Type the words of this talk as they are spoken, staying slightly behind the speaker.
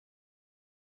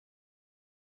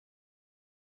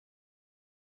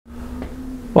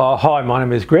Well, hi, my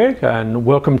name is Greg and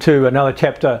welcome to another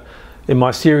chapter in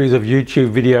my series of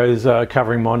YouTube videos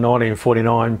covering my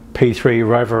 1949 P3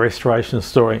 Rover restoration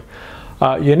story.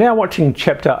 You're now watching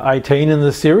chapter 18 in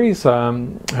the series.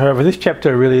 However, this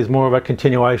chapter really is more of a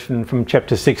continuation from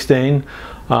chapter 16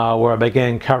 where I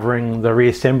began covering the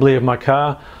reassembly of my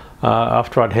car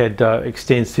after I'd had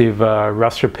extensive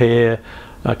rust repair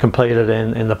completed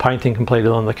and the painting completed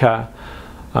on the car.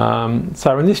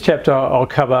 So in this chapter I'll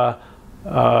cover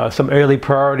some early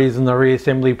priorities in the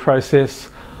reassembly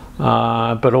process,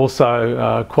 but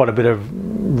also quite a bit of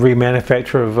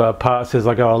remanufacture of parts as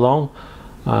I go along.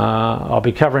 I'll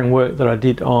be covering work that I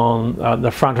did on the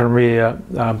front and rear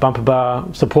bumper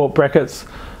bar support brackets,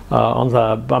 on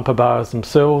the bumper bars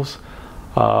themselves,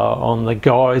 on the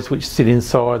guides which sit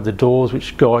inside the doors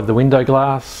which guide the window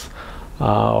glass.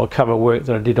 I'll cover work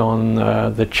that I did on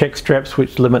the check straps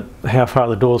which limit how far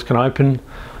the doors can open.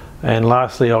 And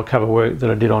lastly, I'll cover work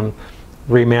that I did on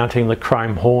remounting the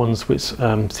chrome horns which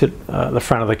sit at the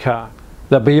front of the car.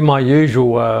 That'll be my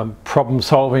usual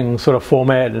problem-solving sort of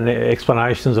format and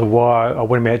explanations of why I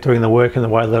went about doing the work in the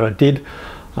way that I did,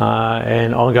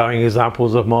 and ongoing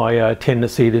examples of my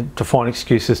tendency to find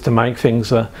excuses to make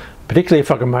things, particularly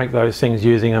if I can make those things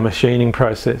using a machining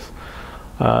process.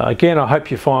 Again, I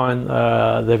hope you find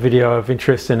the video of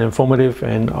interest and informative,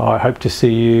 and I hope to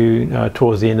see you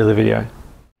towards the end of the video.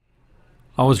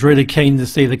 I was really keen to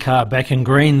see the car back in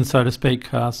green, so to speak,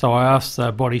 so I asked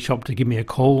the body shop to give me a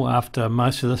call after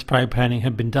most of the spray painting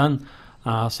had been done.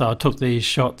 So I took these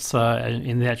shots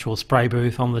in the actual spray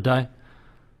booth on the day.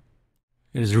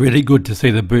 It is really good to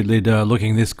see the boot lid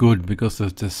looking this good because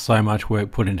there's just so much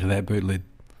work put into that boot lid.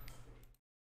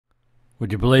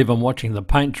 Would you believe I'm watching the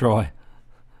paint dry?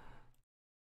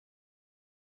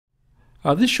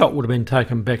 This shot would have been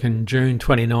taken back in June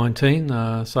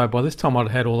 2019, so by this time I'd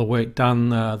had all the work done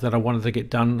that I wanted to get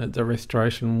done at the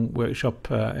restoration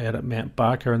workshop out at Mount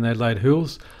Barker in the Adelaide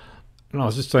Hills, and I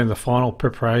was just doing the final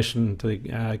preparation to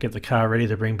get the car ready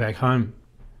to bring back home.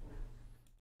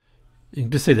 You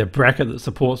can just see the bracket that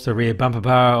supports the rear bumper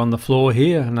bar on the floor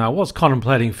here, and I was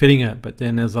contemplating fitting it, but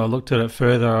then as I looked at it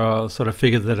further I sort of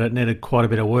figured that it needed quite a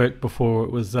bit of work before it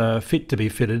was fit to be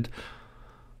fitted.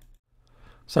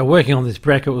 So working on this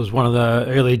bracket was one of the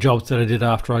early jobs that I did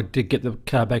after I did get the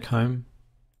car back home.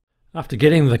 After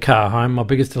getting the car home, my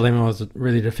biggest dilemma was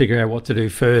really to figure out what to do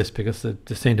first because there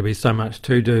just seemed to be so much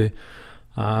to do.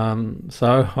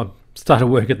 So I started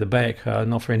work at the back,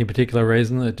 not for any particular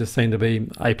reason, it just seemed to be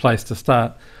a place to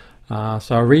start.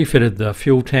 So I refitted the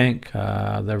fuel tank,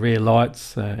 the rear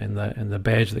lights and the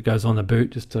badge that goes on the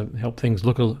boot just to help things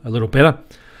look a little better.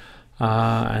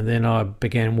 And then I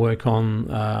began work on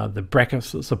the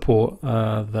brackets that support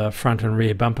the front and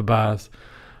rear bumper bars.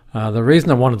 The reason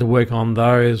I wanted to work on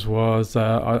those was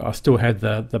I still had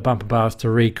the bumper bars to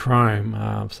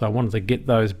re-chrome, so I wanted to get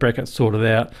those brackets sorted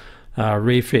out,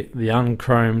 refit the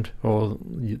unchromed or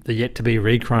the yet to be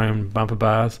re-chromed bumper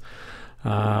bars,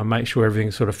 make sure everything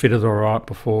sort of fitted all right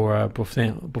before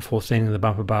sending the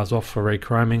bumper bars off for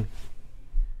re-chroming.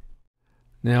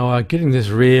 Now getting this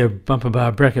rear bumper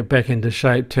bar bracket back into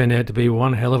shape turned out to be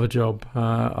one hell of a job.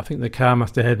 I think the car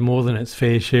must have had more than its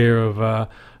fair share of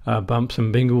bumps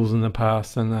and bingles in the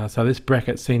past, and so this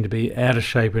bracket seemed to be out of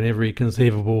shape in every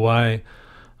conceivable way.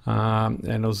 And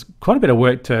it was quite a bit of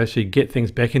work to actually get things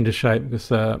back into shape because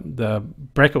the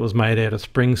bracket was made out of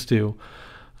spring steel.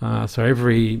 So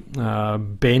every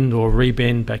bend or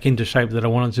rebend back into shape that I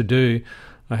wanted to do,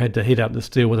 I had to heat up the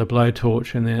steel with a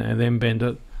blowtorch and then bend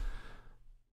it.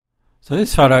 So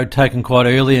this photo, taken quite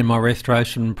early in my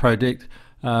restoration project,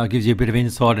 gives you a bit of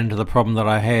insight into the problem that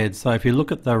I had. So if you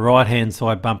look at the right hand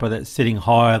side bumper, that's sitting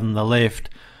higher than the left,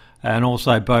 and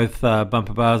also both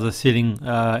bumper bars are sitting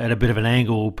at a bit of an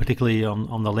angle, particularly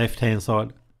on the left hand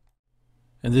side.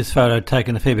 In this photo,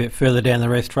 taken a fair bit further down the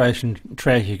restoration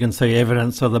track, you can see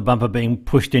evidence of the bumper being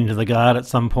pushed into the guard at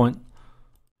some point.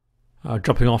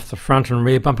 Dropping off the front and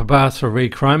rear bumper bars for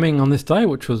re-chroming on this day,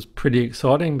 which was pretty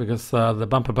exciting because the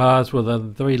bumper bars were the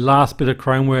very last bit of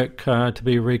chrome work to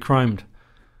be re-chromed.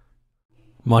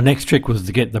 My next trick was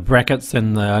to get the brackets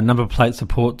and the number plate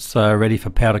supports ready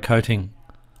for powder coating.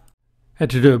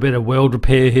 Had to do a bit of weld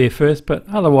repair here first, but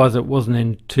otherwise it wasn't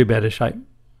in too bad a shape.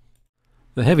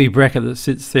 The heavy bracket that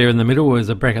sits there in the middle is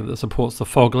a bracket that supports the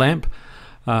fog lamp.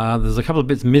 There's a couple of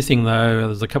bits missing though.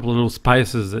 There's a couple of little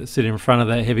spaces that sit in front of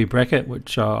that heavy bracket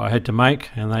which I had to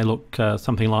make, and they look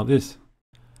something like this.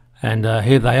 And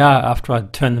here they are after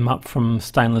I'd turned them up from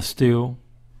stainless steel.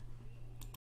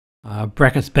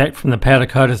 Brackets back from the powder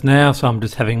coaters now, so I'm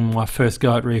just having my first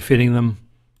go at refitting them.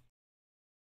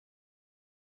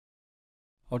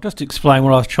 I'll just explain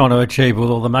what I was trying to achieve with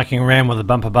all the mucking around with the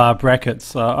bumper bar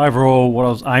brackets. Overall, what I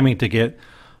was aiming to get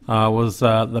was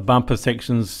the bumper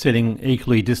sections sitting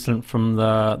equally distant from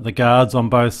the guards on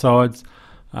both sides,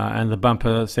 and the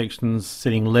bumper sections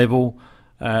sitting level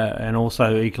and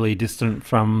also equally distant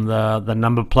from the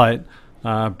number plate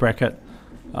bracket.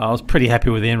 I was pretty happy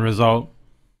with the end result.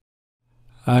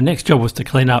 Next job was to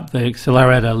clean up the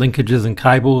accelerator linkages and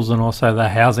cables, and also the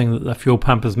housing that the fuel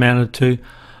pump is mounted to.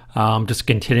 Just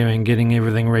continuing getting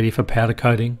everything ready for powder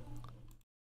coating.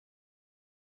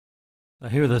 So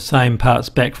here are the same parts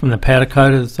back from the powder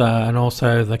coaters, and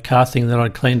also the casting that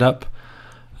I'd cleaned up.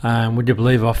 Would you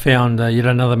believe I found yet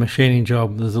another machining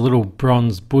job? There's a little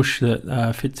bronze bush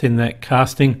that fits in that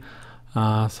casting,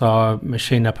 so I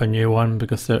machined up a new one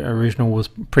because the original was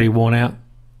pretty worn out.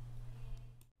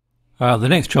 The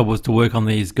next job was to work on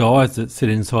these guides that sit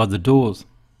inside the doors.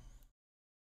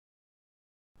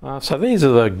 So these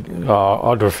are the,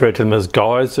 I'd refer to them as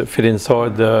guides that fit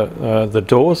inside the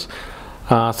doors.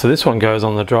 So this one goes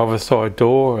on the driver's side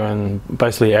door and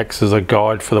basically acts as a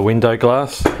guide for the window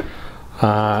glass.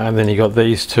 And then you got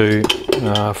these two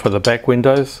for the back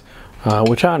windows,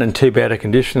 which aren't in too bad a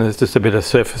condition. There's just a bit of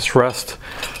surface rust,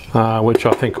 which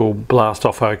I think will blast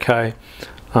off okay.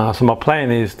 So my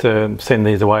plan is to send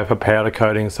these away for powder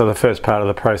coating. So the first part of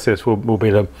the process will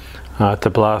be to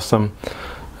blast them.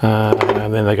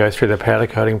 And then they go through the powder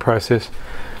coating process.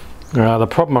 The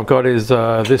problem I've got is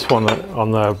this one on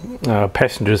the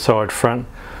passenger side front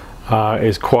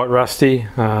is quite rusty.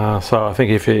 So I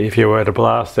think if you were to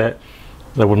blast that,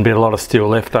 there wouldn't be a lot of steel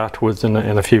left afterwards in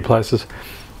a few places.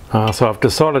 So I've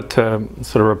decided to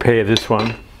sort of repair this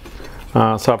one.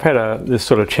 So I've had this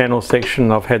sort of channel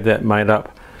section. I've had that made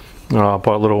up by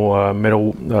a little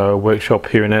metal workshop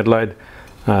here in Adelaide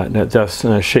that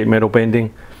does sheet metal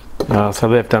bending. So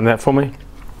they've done that for me,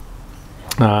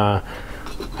 and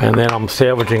then I'm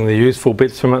salvaging the useful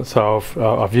bits from it. So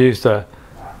I've used a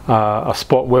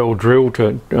spot weld drill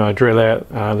to drill out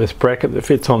this bracket that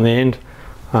fits on the end.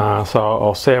 So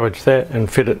I'll salvage that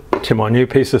and fit it to my new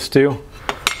piece of steel.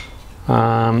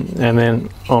 And then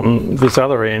on this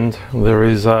other end there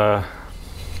is a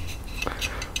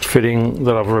fitting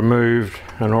that I've removed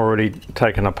and already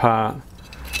taken apart.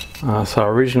 So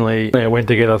originally I went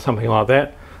together something like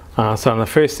that. So in the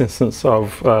first instance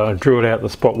I've drilled out the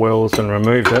spot welds and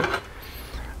removed it,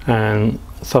 and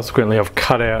subsequently I've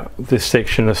cut out this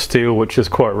section of steel which is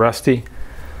quite rusty.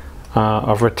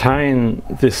 I've retained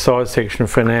this side section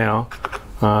for now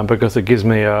because it gives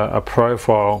me a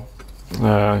profile.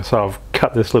 So I've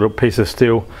cut this little piece of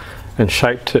steel and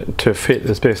shaped it to fit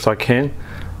as best I can.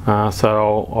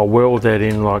 So I'll weld that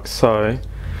in like so.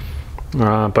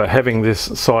 But having this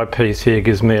side piece here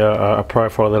gives me a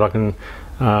profile that I can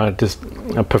just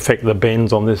perfect the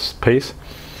bends on this piece.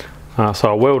 So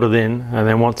I'll weld it in, and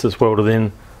then once it's welded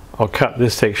in I'll cut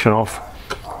this section off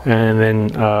and then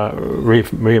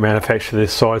remanufacture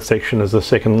this side section as the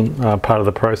second part of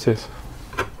the process.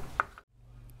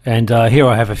 And here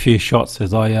I have a few shots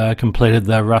as I completed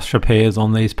the rust repairs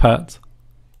on these parts.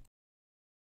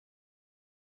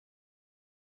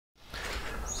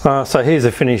 So here's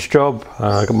a finished job.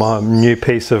 I've got my new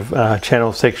piece of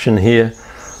channel section here,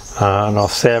 and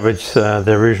I've salvaged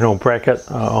the original bracket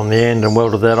on the end and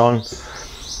welded that on.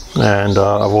 And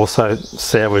I've also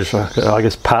salvaged, I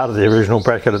guess, part of the original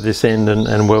bracket at this end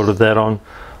and welded that on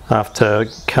after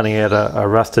cutting out a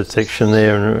rusted section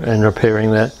there and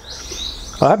repairing that.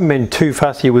 I haven't been too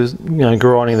fussy with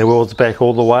grinding the welds back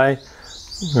all the way.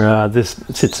 This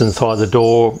sits inside the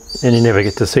door and you never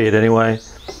get to see it anyway.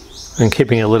 And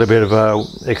keeping a little bit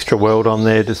of extra weld on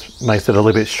there just makes it a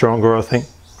little bit stronger, I think.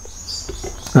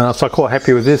 So I'm quite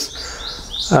happy with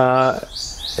this.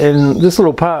 And this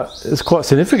little part is quite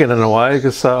significant in a way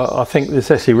because I think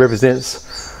this actually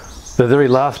represents the very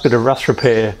last bit of rust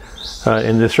repair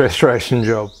in this restoration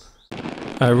job.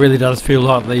 It really does feel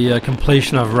like the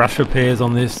completion of rust repairs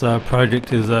on this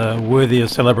project is worthy of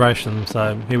celebration,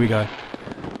 so here we go.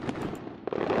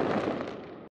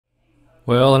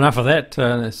 Well, enough of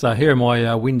that. So here are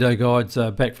my window guides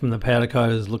back from the powder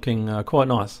coaters, looking quite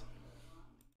nice.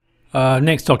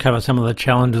 Next I'll cover some of the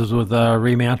challenges with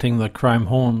remounting the chrome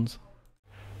horns.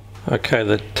 Okay,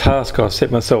 the task I set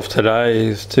myself today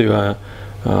is to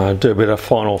do a bit of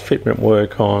final fitment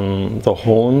work on the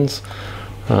horns.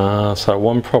 So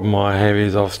one problem I have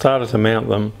is I've started to mount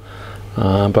them,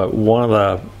 but one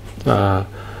of the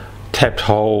tapped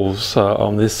holes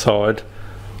on this side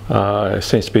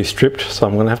seems to be stripped, so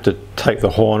I'm going to have to take the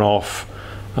horn off,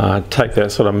 take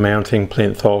that sort of mounting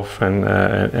plinth off and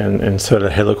insert a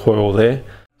helicoil there.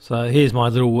 So here's my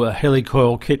little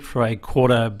helicoil kit for a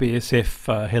 1/4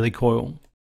 BSF helicoil.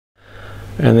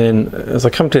 And then as I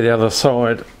come to the other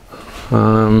side,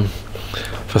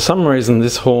 for some reason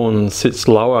this horn sits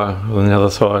lower than the other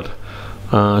side,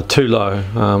 too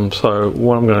low. So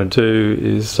what I'm going to do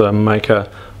is make a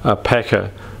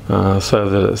packer so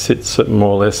that it sits at more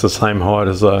or less the same height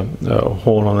as the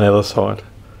horn on the other side.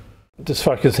 Just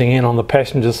focusing in on the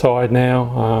passenger side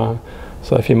now.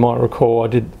 So if you might recall,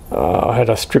 I had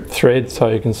a strip thread, so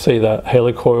you can see the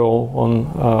helicoil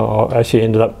on. I actually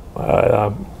ended up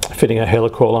fitting a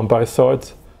helicoil on both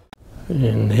sides.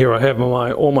 And here I have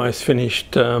my almost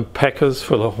finished packers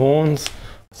for the horns.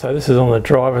 So this is on the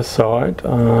driver's side.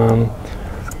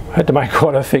 I had to make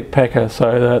quite a thick packer,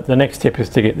 so the next step is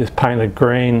to get this painted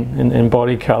green in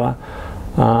body colour.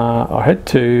 I had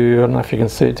to, I don't know if you can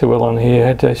see it too well on here, I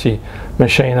had to actually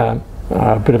machine a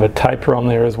bit of a taper on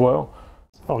there as well.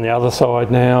 On the other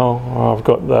side now, I've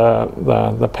got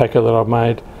the packer that I've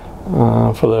made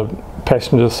for the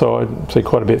passenger side, see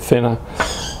quite a bit thinner.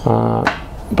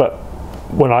 But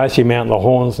when I actually mount the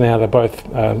horns now, they both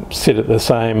sit at the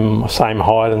same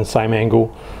height and same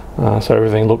angle, so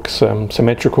everything looks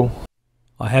symmetrical.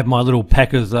 I have my little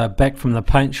packers back from the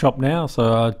paint shop now,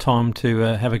 so time to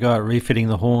have a go at refitting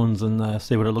the horns and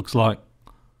see what it looks like.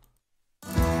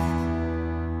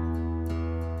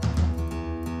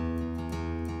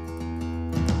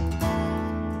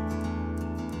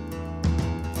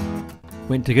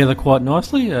 Went together quite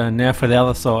nicely. Now for the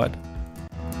other side.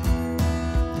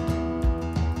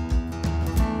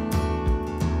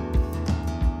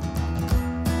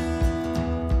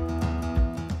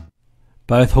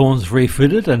 Both horns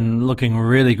refitted and looking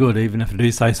really good, even if I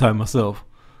do say so myself.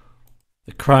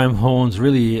 The chrome horns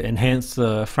really enhance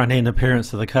the front end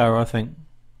appearance of the car, I think.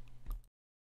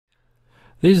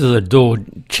 These are the door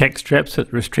check straps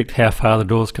that restrict how far the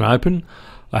doors can open.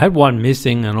 I had one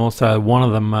missing, and also one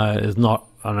of them is not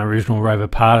an original Rover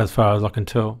part as far as I can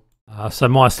tell. So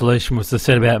my solution was to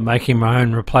set about making my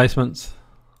own replacements.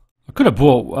 I could have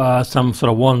bought some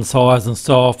sort of one size and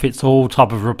style fits all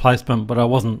type of replacement, but I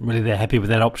wasn't really that happy with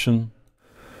that option.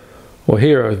 Well,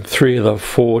 here are 3 of the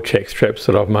 4 check straps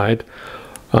that I've made.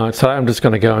 Today I'm just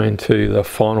going to go into the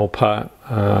final part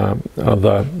of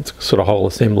the sort of whole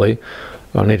assembly.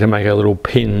 I need to make a little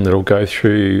pin that'll go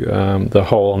through the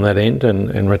hole on that end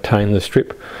and retain the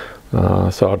strip.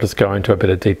 So I'll just go into a bit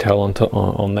of detail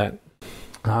on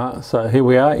that. So here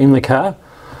we are in the car.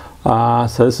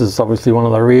 So this is obviously one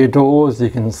of the rear doors. You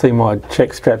can see my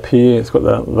check strap here. It's got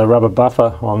the rubber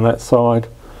buffer on that side.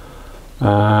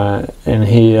 And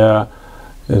here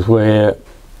is where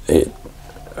it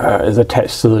is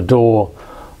attached to the door.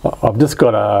 I've just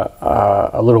got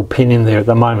a little pin in there at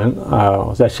the moment.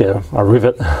 It's actually a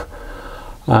rivet,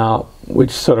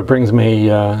 which sort of brings me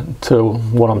to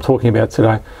what I'm talking about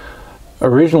today.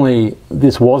 Originally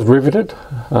this was riveted,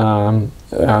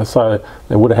 so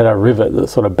they would have had a rivet that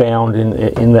sort of bound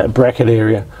in that bracket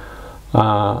area.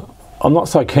 I'm not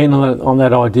so keen on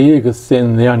that idea, because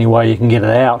then the only way you can get it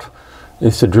out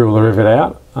is to drill the rivet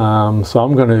out. So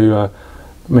I'm going to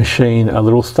machine a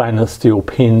little stainless steel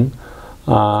pin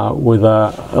with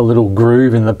a little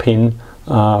groove in the pin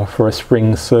for a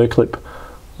spring circlip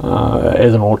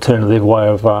as an alternative way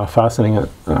of fastening it.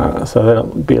 So that'll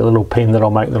be a little pin that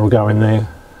I'll make that'll go in there.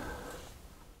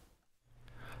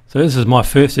 So this is my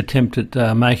first attempt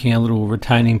at making a little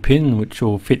retaining pin which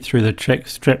will fit through the check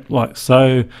strap like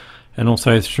so, and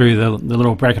also through the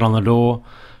little bracket on the door.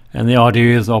 And the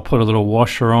idea is I'll put a little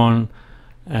washer on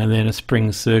and then a spring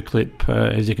circlip,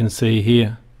 as you can see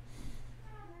here.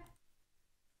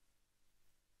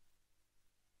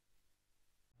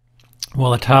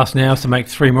 Well, the task now is to make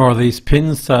 3 more of these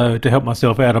pins, so to help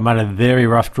myself out I made a very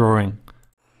rough drawing.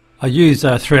 I used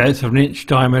 3/8 of an inch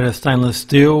diameter stainless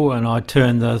steel, and I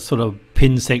turned the sort of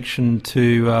pin section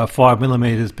to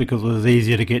 5mm because it was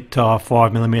easier to get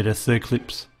 5mm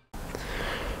circlips.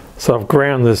 So I've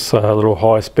ground this little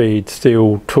high-speed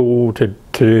steel tool to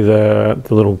do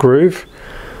the little groove.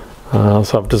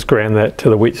 So I've just ground that to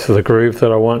the width of the groove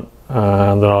that I want,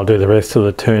 and then I'll do the rest of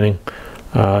the turning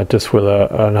just with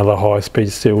another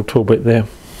high-speed steel tool bit there.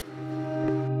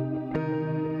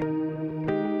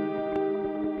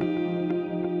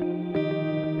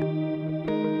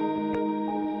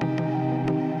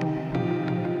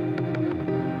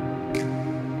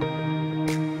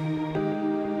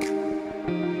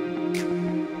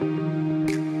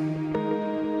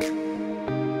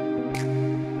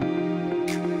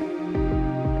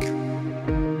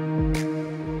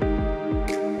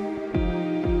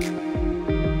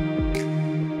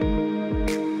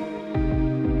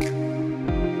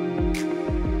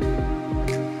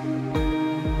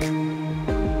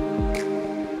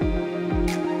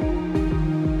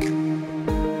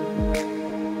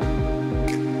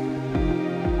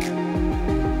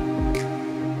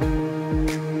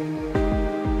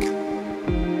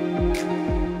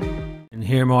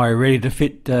 here are my ready to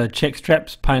fit check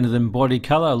straps, painted in body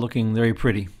colour, looking very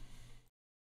pretty.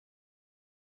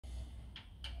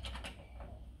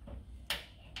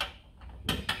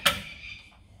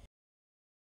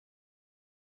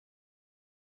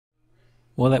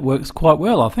 Well, that works quite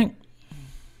well, I think.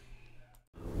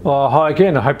 Well, hi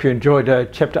again. I hope you enjoyed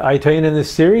chapter 18 in this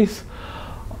series.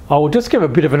 I will just give a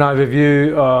bit of an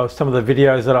overview of some of the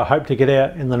videos that I hope to get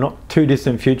out in the not too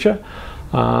distant future.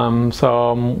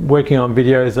 So I'm working on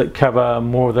videos that cover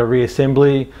more of the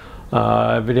reassembly,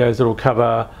 videos that will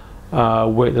cover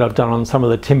work that I've done on some of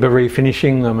the timber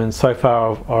refinishing. I mean, so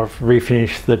far I've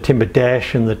refinished the timber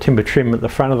dash and the timber trim at the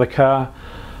front of the car.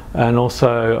 And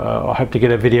also I hope to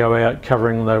get a video out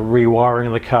covering the rewiring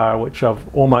of the car, which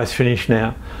I've almost finished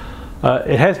now.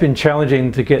 It has been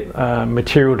challenging to get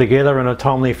material together in a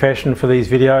timely fashion for these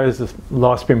videos.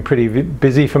 Life's been pretty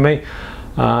busy for me,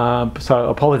 so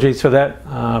apologies for that,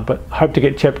 but hope to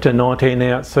get chapter 19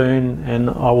 out soon, and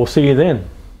I will see you then.